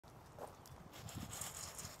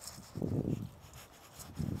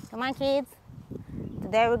Come on, kids.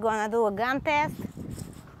 Today we're gonna do a gun test.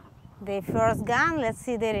 The first gun, let's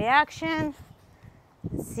see the reaction.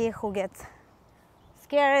 Let's see who gets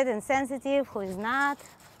scared and sensitive, who is not.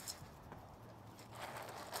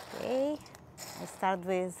 Okay, we'll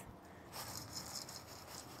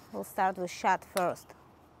start with shot first.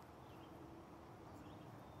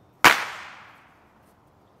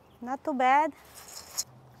 Not too bad.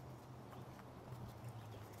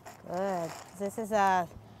 Good. This is a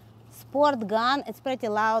sport gun. It's pretty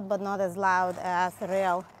loud, but not as loud as a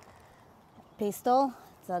real pistol.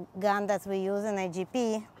 It's a gun that we use in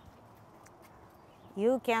AGP.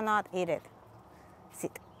 You cannot eat it.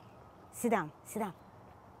 Sit. Sit down. Sit down.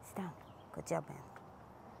 Sit down. Good job, man.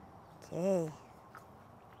 Okay.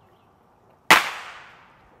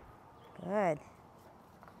 Good.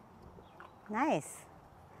 Nice.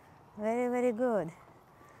 Very, very good.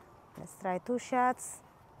 Let's try 2 shots.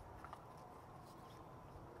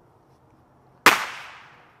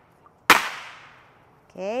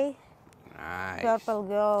 Okay. Nice. Purple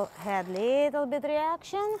girl had little bit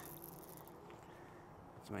reaction.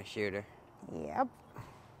 It's my shooter. Yep.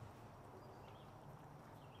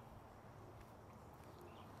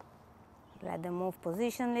 Let them move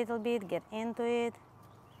position a little bit, get into it.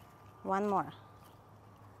 One more.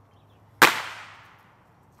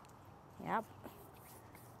 Yep.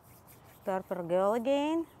 Purple girl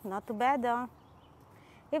again. Not too bad though.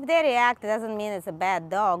 If they react, it doesn't mean it's a bad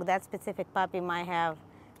dog. That specific puppy might have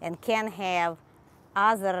and can have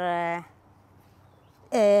other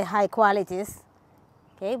high qualities.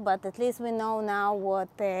 Okay, but at least we know now what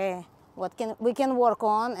we can work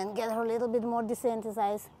on and get her a little bit more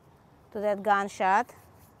desensitized to that gunshot.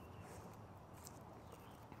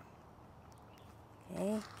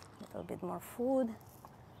 Okay, a little bit more food.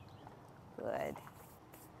 Good.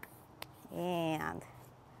 And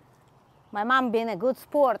my mom being a good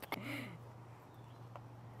sport.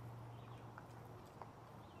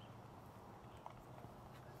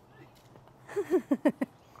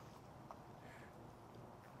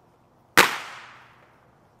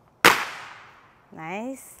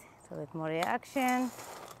 Nice. So with more reaction.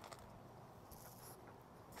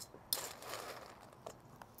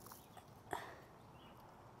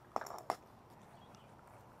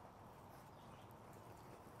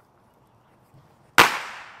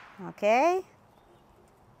 Okay.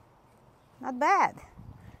 Not bad.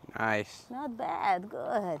 Nice. Not bad.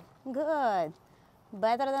 Good. Good.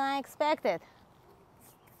 Better than I expected.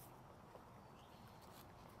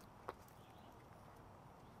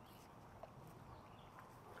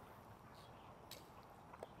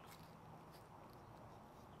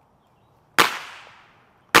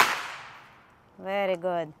 Very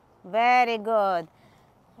good. Very good.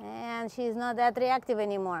 And she's not that reactive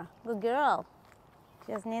anymore. Good girl.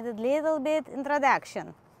 Just needed a little bit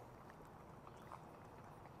introduction.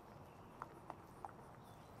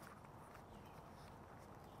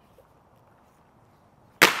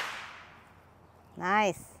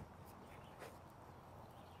 Nice.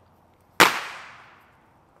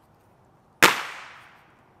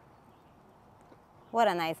 What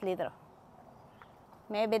a nice litter.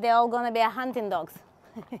 Maybe they're all gonna be hunting dogs.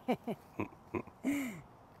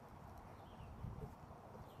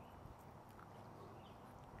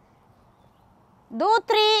 Do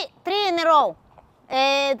three in a row.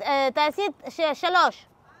 תעשי 3.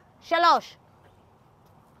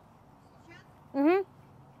 3.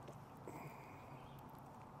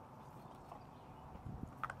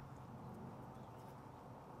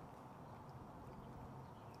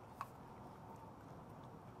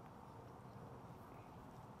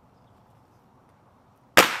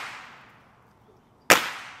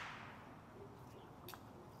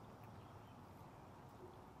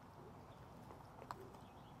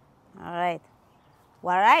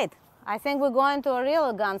 All right. I think we're going to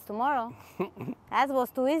real guns tomorrow. That was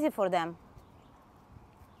too easy for them.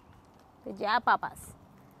 Good job, papas.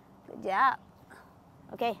 Good job.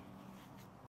 Okay.